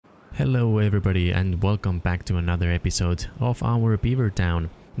Hello everybody and welcome back to another episode of our Beaver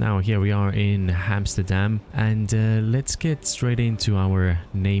Town. Now here we are in Amsterdam and let's get straight into our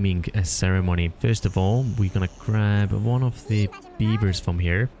naming ceremony. First of all, we're gonna grab one of the beavers from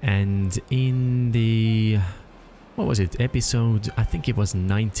here, and in the... what was it? Episode, I think it was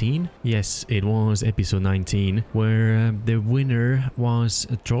 19? Yes, it was episode 19, where the winner was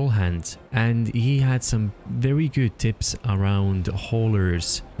a Trollhand, and he had some very good tips around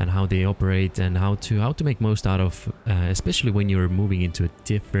haulers and how they operate and how to make most out of, especially when you're moving into a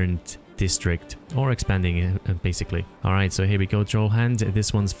different district or expanding basically. All right, so here we go, Trollhand.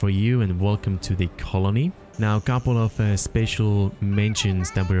 This one's for you and welcome to the colony. Now, a couple of special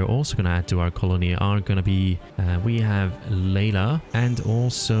mentions that we're also going to add to our colony are going to be, we have Layla and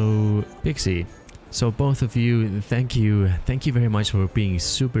also Pixie. So both of you, thank you very much for being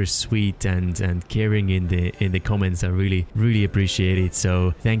super sweet and caring in the comments. I really appreciate it.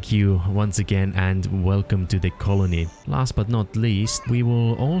 So thank you once again and welcome to the colony. Last but not least, we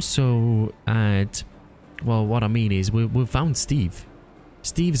will also add, well, what I mean is we found Steve.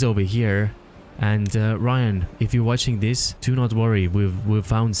 Steve's over here. And Ryan, if you're watching this, do not worry, we've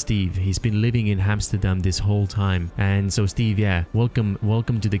found Steve. He's been living in Amsterdam this whole time. And so Steve, yeah, welcome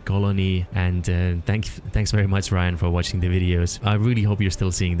to the colony, and thanks very much, Ryan, for watching the videos. I really hope you're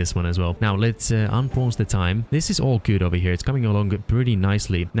still seeing this one as well. Now let's unpause the time. This is all good over here. It's coming along pretty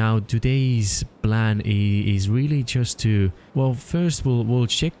nicely. Now today's plan is really just to, well, first we'll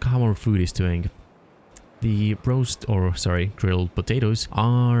check how our food is doing. The roast, or sorry, grilled potatoes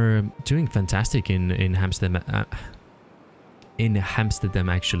are doing fantastic in Amsterdam. In Amsterdam,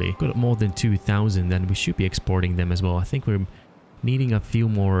 actually, got more than 2,000, and we should be exporting them as well. I think we're needing a few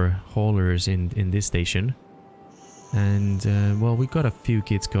more haulers in this station, and well, we got a few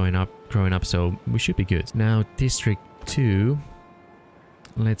kids growing up, so we should be good. Now, District 2.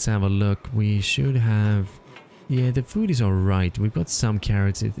 Let's have a look. We should have. Yeah, the food is alright. We've got some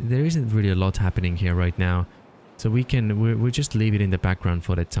carrots. There isn't really a lot happening here right now. So we'll just leave it in the background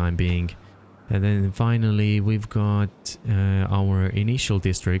for the time being. And then finally, we've got our initial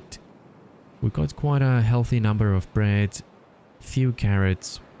district. We've got quite a healthy number of bread, few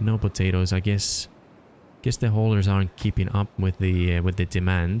carrots, no potatoes. I guess the haulers aren't keeping up with the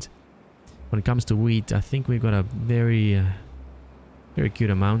demand. When it comes to wheat, I think we've got a very good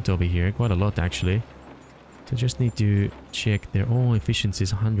amount over here. Quite a lot, actually. So just need to check their all efficiency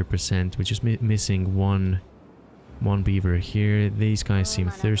is 100%. We're just missing one beaver here. These guys seem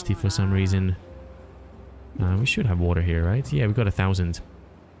thirsty for some reason. We should have water here, right? Yeah, we got 1,000.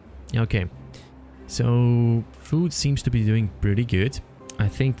 Okay. So food seems to be doing pretty good. I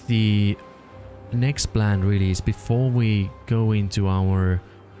think the next plan really is, before we go into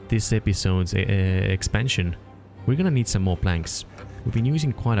this episode's expansion, we're gonna need some more planks. We've been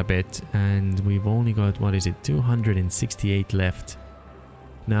using quite a bit, and we've only got, what is it, 268 left.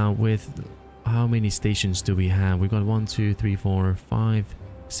 Now, with how many stations do we have? We've got 1, 2, 3, 4, 5,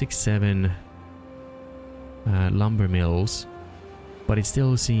 6, 7 lumber mills, but it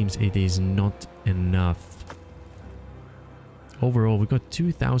still seems it is not enough. Overall, we've got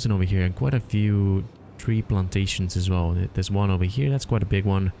 2,000 over here and quite a few tree plantations as well. There's one over here, that's quite a big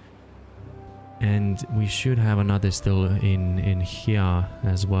one. And we should have another still in here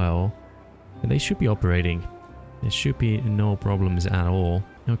as well. And they should be operating. There should be no problems at all.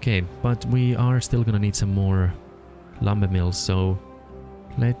 Okay, but we are still gonna need some more lumber mills. So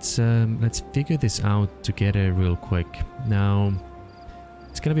let's figure this out together real quick. Now,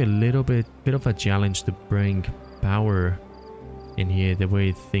 it's gonna be a little bit of a challenge to bring power in here the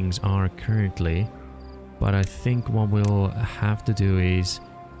way things are currently. But I think what we'll have to do is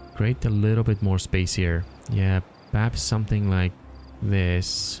create a little bit more space here. Yeah, perhaps something like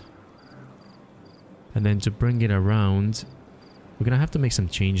this. And then to bring it around, we're gonna have to make some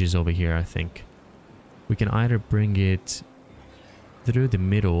changes over here, I think. We can either bring it through the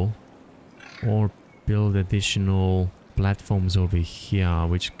middle or build additional platforms over here,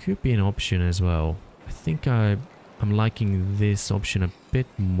 which could be an option as well. I think I'm liking this option a bit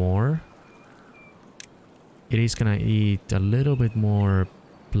more. It is gonna eat a little bit more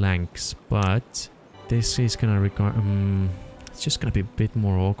planks, but this is gonna require it's just gonna be a bit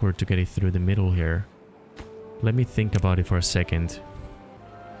more awkward to get it through the middle here. Let me think about it for a second.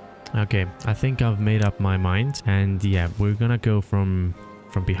 Okay, I think I've made up my mind, and yeah, we're gonna go from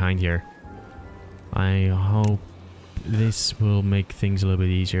behind here. I hope this will make things a little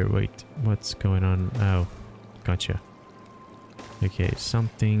bit easier. Wait, what's going on? Oh, gotcha. Okay,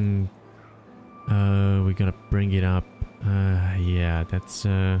 something we gotta bring it up. Yeah, that's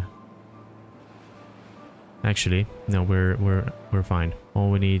Actually, no, we're fine. All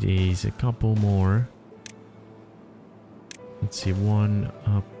we need is a couple more. Let's see, one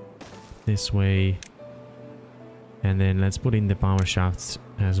up this way. And then let's put in the power shafts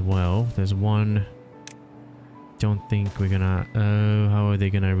as well. There's one. Don't think we're gonna... Oh, how are they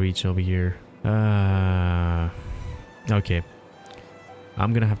gonna reach over here? Okay.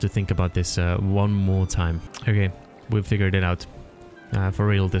 I'm gonna have to think about this one more time. Okay, we've figured it out. For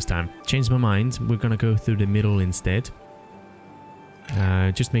real this time. Changed my mind. We're gonna go through the middle instead.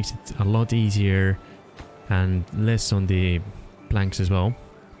 Just makes it a lot easier and less on the planks as well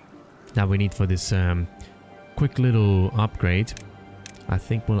that we need for this quick little upgrade. I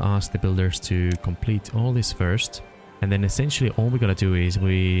think we'll ask the builders to complete all this first, and then essentially all we gotta do is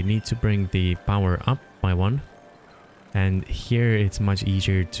we need to bring the power up by one, and here it's much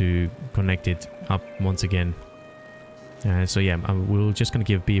easier to connect it up once again. So yeah, we're just gonna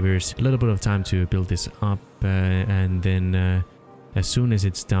give Beavers a little bit of time to build this up, and then as soon as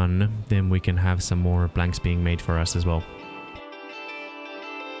it's done, then we can have some more planks being made for us as well.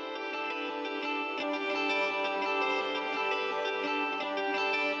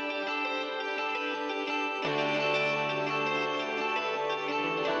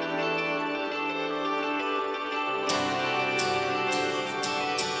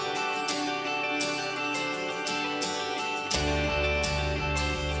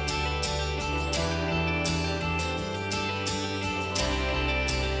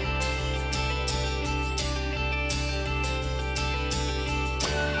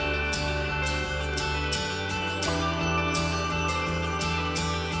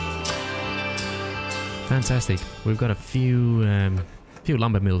 Fantastic. We've got a few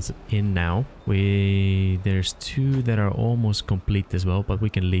lumber mills in now. There's two that are almost complete as well, but we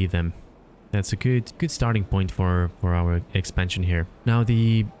can leave them. That's a good starting point for our expansion here. Now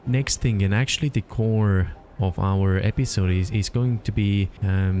the next thing, and actually the core of our episode, is going to be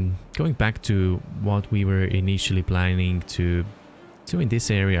going back to what we were initially planning to do in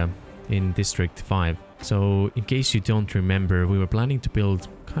this area in District 5. So in case you don't remember, we were planning to build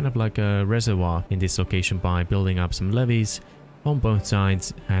kind of like a reservoir in this location by building up some levees on both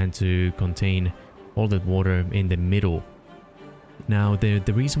sides and to contain all that water in the middle. Now the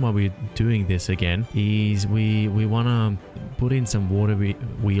reason why we're doing this again is we want to put in some water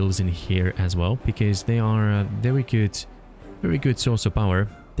wheels in here as well, because they are a very good source of power.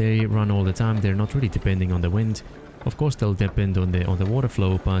 They run all the time. They're not really depending on the wind. Of course they'll depend on the water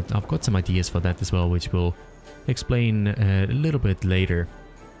flow, but I've got some ideas for that as well, which we'll explain a little bit later.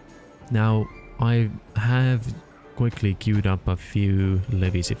 Now I have quickly queued up a few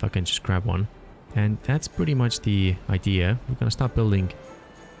levees, if I can just grab one. And that's pretty much the idea. We're gonna start building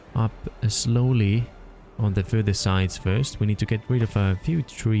up slowly on the further sides first. We need to get rid of a few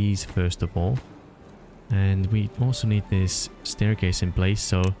trees first of all. And we also need this staircase in place,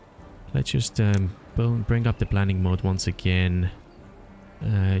 so let's just bring up the planning mode once again.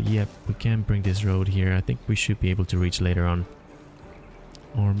 Yep, we can bring this road here. I think we should be able to reach later on.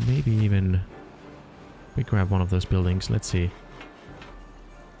 Or maybe even we grab one of those buildings. Let's see.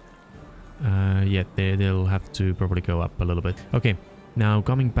 Yeah, they'll have to probably go up a little bit. Okay, now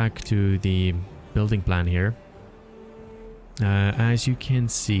coming back to the building plan here. As you can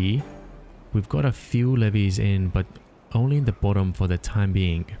see, we've got a few levees in, but only in the bottom for the time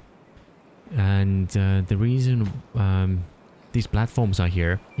being. And the reason these platforms are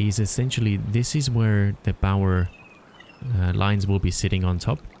here is essentially this is where the power lines will be sitting on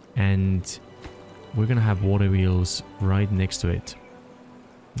top, and we're gonna have water wheels right next to it.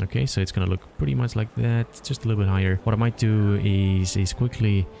 Okay, so it's gonna look pretty much like that, just a little bit higher. What I might do is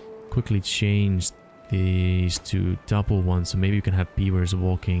quickly change these to double ones, so maybe you can have beavers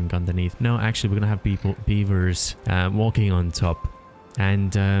walking underneath. No, actually we're gonna have beavers walking on top,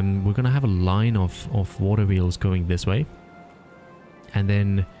 and we're gonna have a line of water wheels going this way, and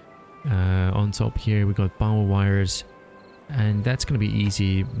then on top here we got power wires. And that's gonna be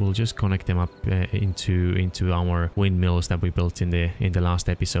easy. We'll just connect them up into our windmills that we built in the last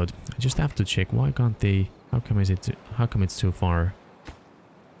episode. I just have to check, why can't they? How come it's too far?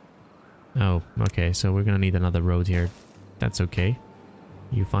 Oh, okay. So we're gonna need another road here. That's okay.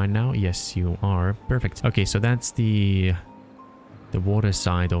 You fine now? Yes, you are. Perfect. Okay, so that's the water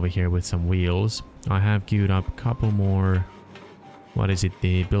side over here with some wheels. I have queued up a couple more. What is it?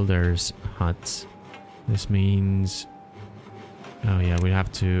 The builders' huts. This means. Oh yeah, we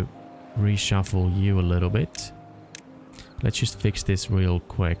have to reshuffle you a little bit. Let's just fix this real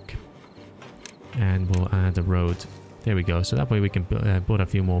quick. And we'll add a road. There we go. So that way we can put a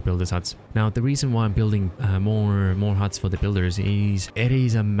few more builders' huts. Now the reason why I'm building more huts for the builders is it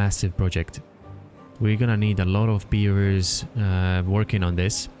is a massive project. we're gonna need a lot of beavers working on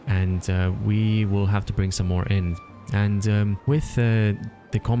this, and we will have to bring some more in. And with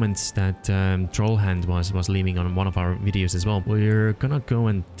the comments that Trollhand was leaving on one of our videos as well, we're gonna go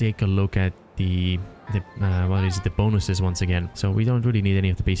and take a look at the bonuses once again. So we don't really need any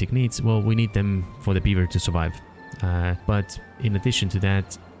of the basic needs. Well, we need them for the beaver to survive. But in addition to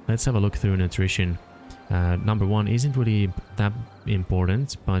that, let's have a look through nutrition. Number 1 isn't really that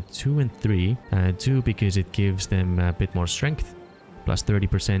important, but 2 and 3. 2 because it gives them a bit more strength, plus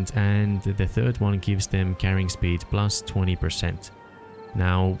 30%, and the third one gives them carrying speed, plus 20%.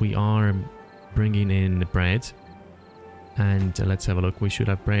 Now we are bringing in the bread, and let's have a look. We should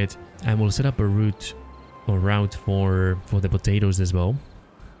have bread, and we'll set up a route for the potatoes as well.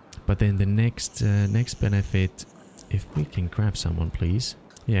 But then the next benefit, if we can grab someone, please.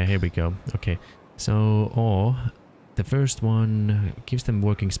 Yeah, here we go. Okay. So, the first one gives them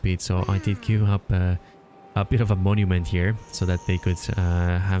working speed, so I did queue up a bit of a monument here so that they could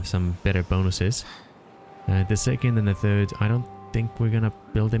have some better bonuses. The second and the third, I don't think we're gonna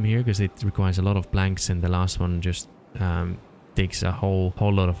build them here because it requires a lot of blanks, and the last one just takes a whole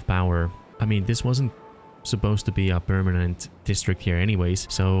lot of power. I mean, this wasn't supposed to be a permanent district here anyways,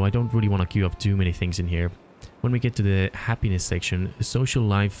 so I don't really want to queue up too many things in here. When we get to the happiness section, social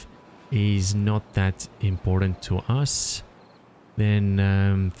life is not that important to us.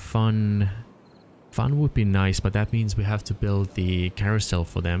 Then fun would be nice, but that means we have to build the carousel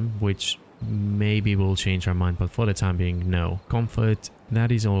for them, which maybe will change our mind, but for the time being, no. Comfort,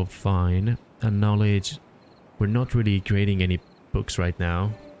 that is all fine. And knowledge, we're not really creating any books right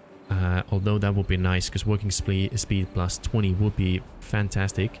now, although that would be nice because working speed plus 20 would be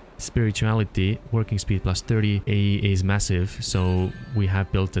fantastic. Spirituality, working speed plus 30 is massive, so we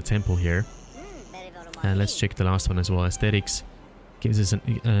have built a temple here. And let's check the last one as well. Aesthetics gives us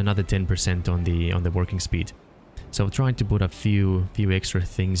another 10% on the working speed. So I'm trying to put a few extra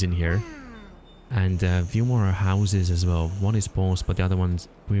things in here, and a few more houses as well. One is paused, but the other ones,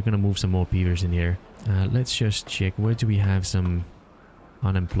 we're gonna move some more beavers in here. Let's just check, where do we have some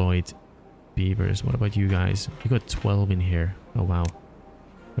unemployed beavers? What about you guys? You got 12 in here. Oh wow.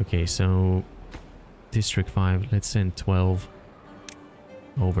 Okay, so District 5, let's send 12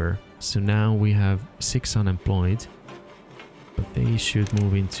 over. So now we have 6 unemployed, but they should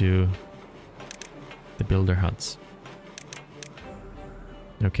move into the builder huts.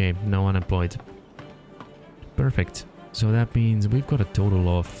 Okay, no unemployed. Perfect. So that means we've got a total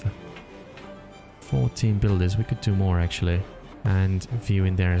of 14 builders. We could do more actually, and a few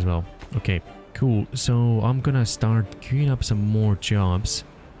in there as well. Okay, cool. So I'm gonna start queuing up some more jobs,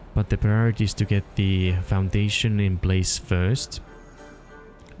 but the priority is to get the foundation in place first.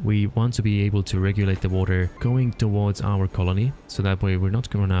 We want to be able to regulate the water going towards our colony, so that way we're not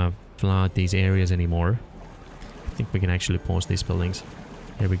gonna flood these areas anymore. I think we can actually pause these buildings.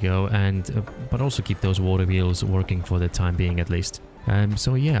 There we go, and but also keep those water wheels working for the time being at least.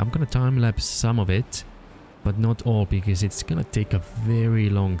 So yeah, I'm gonna time-lapse some of it, but not all, because it's gonna take a very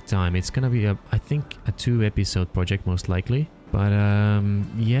long time. It's gonna be I think a 2-episode project most likely. But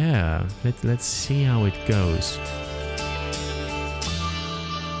yeah, let's see how it goes.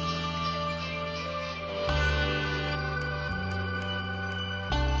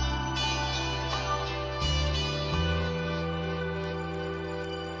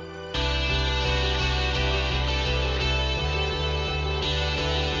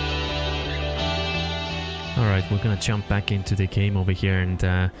 Alright, we're gonna jump back into the game over here, and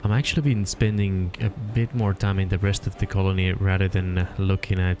I'm actually been spending a bit more time in the rest of the colony rather than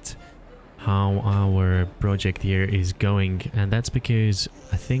looking at how our project here is going, and that's because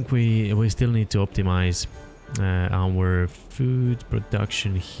I think we still need to optimize our food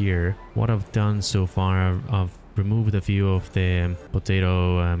production here. What I've done so far, I've removed a few of the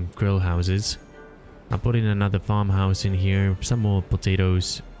potato grill houses. I put in another farmhouse in here, some more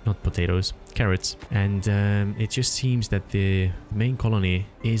potatoes. Not potatoes, carrots, and it just seems that the main colony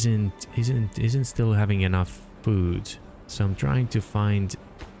isn't still having enough food. So I'm trying to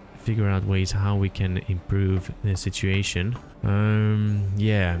figure out ways how we can improve the situation.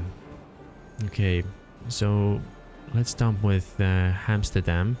 Yeah. Okay, so let's start with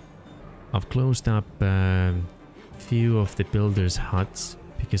Amsterdam. I've closed up a few of the builders' huts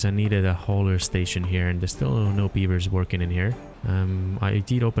because I needed a hauler station here, and there's still no beavers working in here. I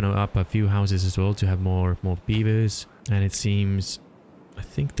did open up a few houses as well to have more beavers, and it seems, I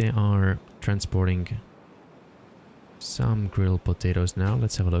think they are transporting some grilled potatoes now.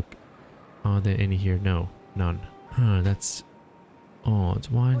 Let's have a look. Are there any here? No, none. Huh, that's odd.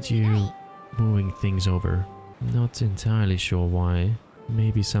 Why aren't you moving things over? Not entirely sure why.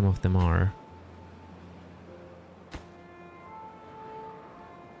 Maybe some of them are.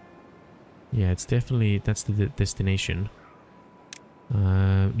 Yeah, it's definitely, that's the destination.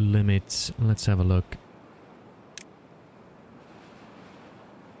 Limits, let's have a look.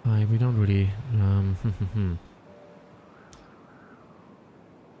 We don't really,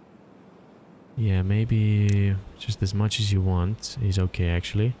 yeah, maybe just as much as you want is okay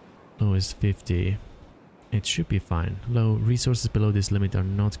actually. Low is 50. It should be fine. Low resources below this limit are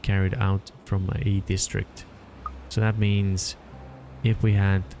not carried out from a district. So that means if we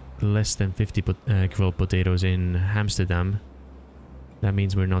had less than 50 grilled potatoes in Amsterdam, that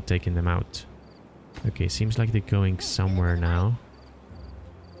means we're not taking them out. Okay, seems like they're going somewhere now.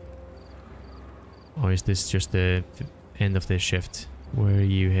 Or is this just the end of the shift? Where are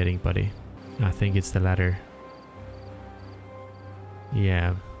you heading, buddy? I think it's the latter.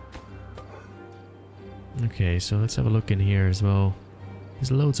 Yeah. Okay, so let's have a look in here as well.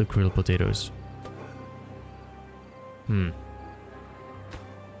 There's loads of grilled potatoes.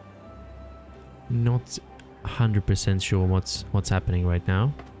 Not 100% sure what's happening right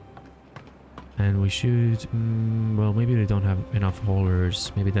now. And we should... well, maybe we don't have enough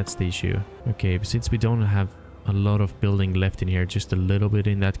haulers. Maybe that's the issue. Okay, since we don't have a lot of building left in here, just a little bit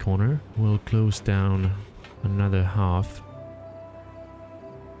in that corner, we'll close down another half.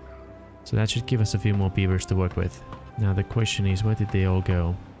 So that should give us a few more beavers to work with. Now the question is, where did they all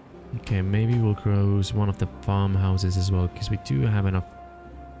go? Okay, maybe we'll close one of the farmhouses as well, because we do have enough,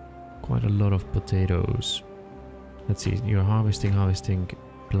 quite a lot of potatoes. Let's see, you're harvesting,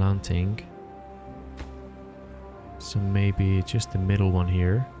 planting. So maybe just the middle one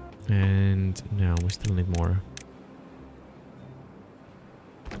here. And no, we still need more.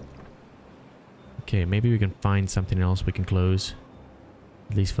 Okay, maybe we can find something else we can close.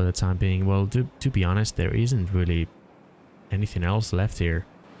 At least for the time being. Well, to be honest, there isn't really anything else left here.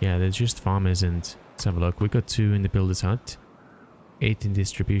 Yeah, there's just farmers and... Let's have a look. We got 2 in the builder's hut. 8 in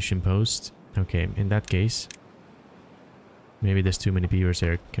distribution post. Okay, in that case... maybe there's too many beavers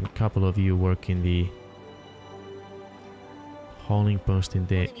here. Can a couple of you work in the... hauling post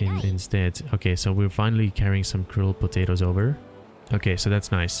instead? Okay, so we're finally carrying some grilled potatoes over. Okay, so that's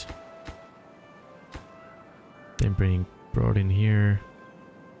nice. Then being brought in here.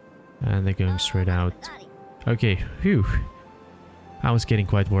 And they're going straight out. Okay, phew. I was getting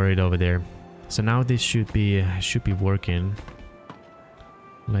quite worried over there. So now this should be working.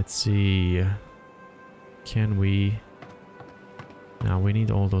 Let's see. Can we... Now we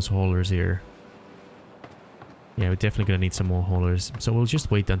need all those haulers here. Yeah, we're definitely gonna need some more haulers. So we'll just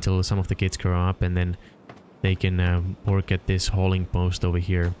wait until some of the kids grow up and then they can work at this hauling post over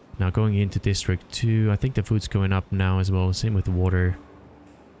here. Now going into District 2, I think the food's going up now as well. Same with the water.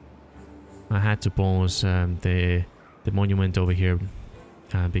 I had to pause the monument over here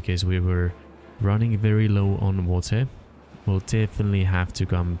because we were running very low on water. We'll definitely have to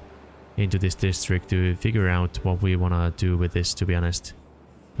come into this district to figure out what we want to do with this, to be honest.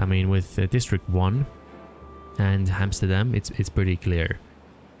 I mean, with District 1 and Amsterdam, it's pretty clear.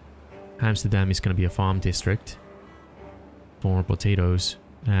 Amsterdam is going to be a farm district for potatoes,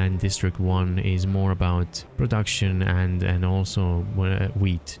 and District 1 is more about production and also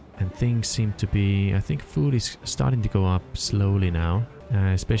wheat. And things seem to be... I think food is starting to go up slowly now.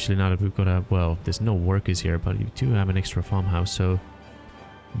 Especially now that we've got a... Well, there's no workers here, but we do have an extra farmhouse. So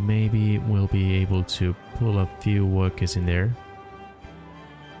maybe we'll be able to pull a few workers in there.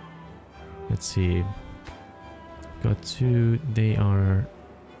 Let's see. Got 2. They are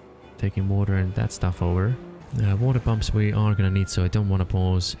taking water and that stuff over. Water pumps we are going to need, so I don't want to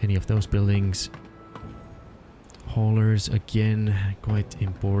pause any of those buildings. Haulers, again, quite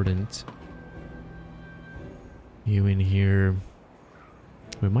important. You in here.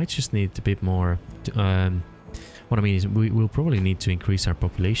 We might just need a bit more. What I mean is we will probably need to increase our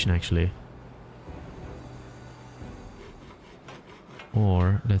population, actually.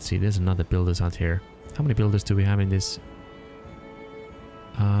 Or, let's see, there's another builders out here. How many builders do we have in this?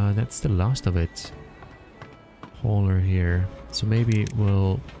 That's the last of it. Hauler here. So maybe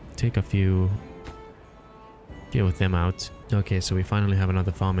we'll take a few... Deal with them out. Okay, so we finally have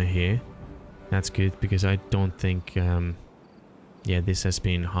another farmer here. That's good, because I don't think... yeah, this has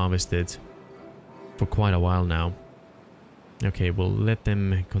been harvested for quite a while now. Okay, we'll let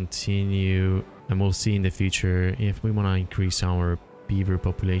them continue, and we'll see in the future if we want to increase our beaver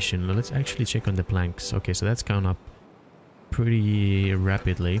population. Let's actually check on the planks. Okay, so that's gone up pretty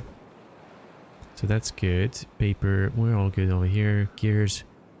rapidly. So that's good. Paper, we're all good over here. Gears,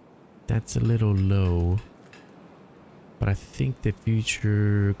 that's a little low. But I think the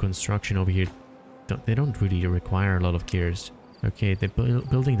future construction over here, they don't really require a lot of gears. Okay, they're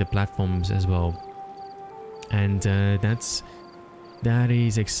building the platforms as well. And that's That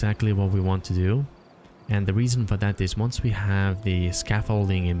is exactly what we want to do. And the reason for that is once we have the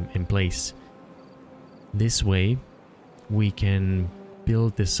scaffolding in place, this way we can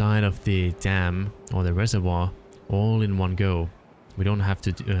build the side of the dam or the reservoir all in one go. We don't have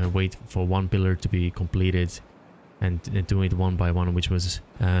to wait for one pillar to be completed and do it one by one, which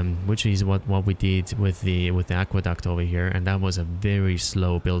is what we did with the aqueduct over here, and that was a very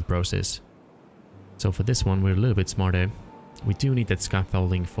slow build process. So for this one, we're a little bit smarter. We do need that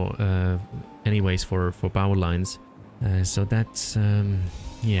scaffolding for anyways for power lines, so that's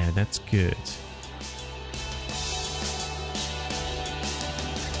yeah, that's good.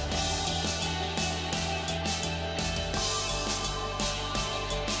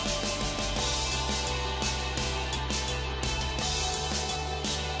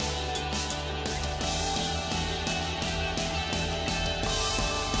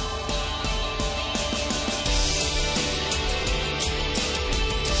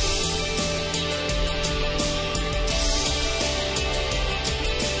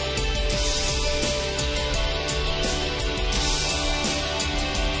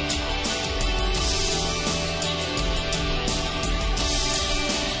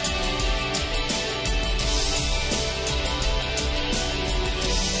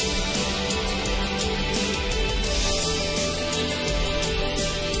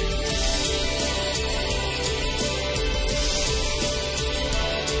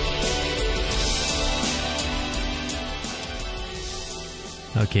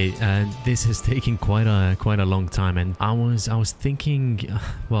 Okay, this is taking quite a long time, and I was thinking,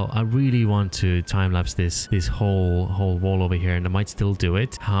 well, I really want to time lapse this whole wall over here, and I might still do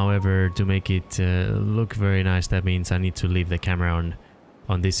it. However, to make it look very nice, that means I need to leave the camera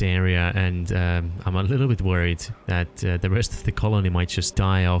on this area, and I'm a little bit worried that the rest of the colony might just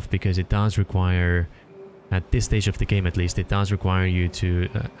die off, because it does require, at this stage of the game at least, it does require you to,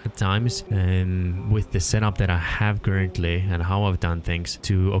 at times, with the setup that I have currently and how I've done things,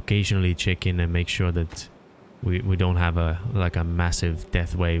 to occasionally check in and make sure that we don't have a massive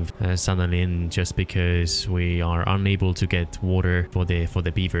death wave suddenly in, just because we are unable to get water for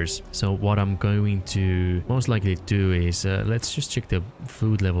the beavers. So what I'm going to most likely do is let's just check the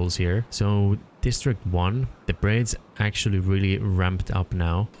food levels here. So District 1, the bread's actually really ramped up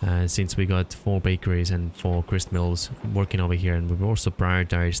now, since we got 4 bakeries and 4 grist mills working over here, and we've also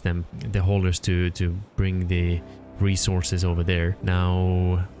prioritized the haulers to bring the resources over there.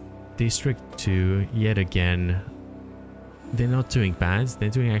 Now District 2, yet again, they're not doing bad, they're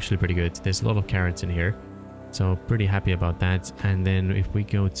doing actually pretty good. There's a lot of carrots in here, so pretty happy about that. And then if we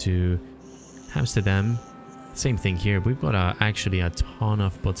go to Amsterdam, same thing here. We've got actually a ton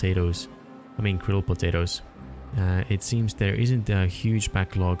of potatoes. I mean grilled potatoes. It seems there isn't a huge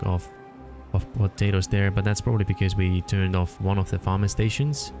backlog of potatoes there, but that's probably because we turned off one of the farmer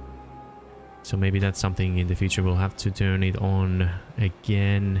stations. So maybe that's something in the future we'll have to turn it on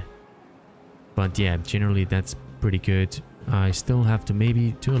again. But yeah, generally that's pretty good. I still have to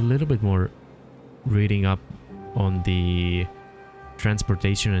maybe do a little bit more reading up on the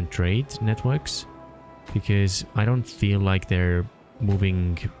transportation and trade networks, because I don't feel like they're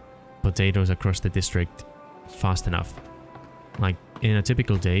moving potatoes across the district fast enough. Like in a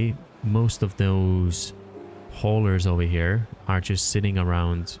typical day, most of those haulers over here are just sitting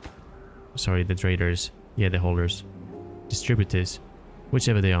around. Sorry, the traders. Yeah, the haulers, distributors,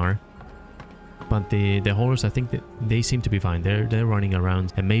 whichever they are. But the haulers, I think that they seem to be fine. They're running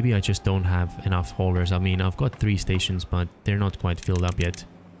around, and maybe I just don't have enough haulers. I mean, I've got 3 stations, but they're not quite filled up yet.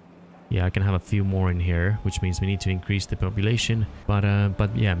 Yeah, I can have a few more in here, which means we need to increase the population.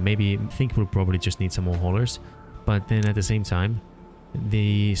 But yeah, maybe I think we'll probably just need some more haulers. But then at the same time,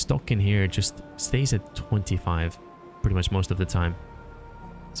 the stock in here just stays at 25 pretty much most of the time.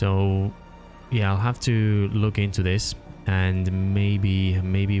 So yeah, I'll have to look into this, and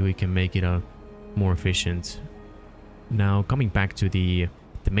maybe we can make it a more efficient. Now coming back to the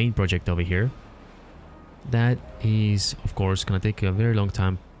main project over here, that is of course gonna take a very long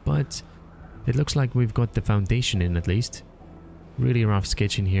time, but it looks like we've got the foundation in at least. Really rough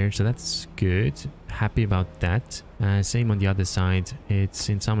sketch in here, so that's good. Happy about that. Same on the other side. It's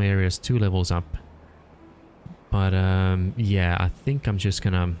in some areas 2 levels up. But yeah, I think I'm just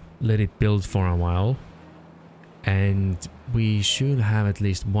gonna let it build for a while, and we should have at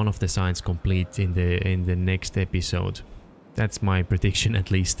least one of the sides complete in the next episode. That's my prediction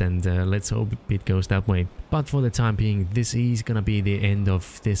at least, and let's hope it goes that way. But for the time being, this is gonna be the end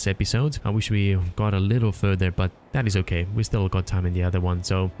of this episode. I wish we got a little further, but that is okay. We still got time in the other one.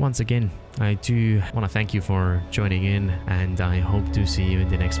 So once again, I do want to thank you for joining in, and I hope to see you in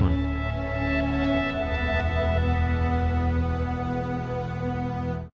the next one.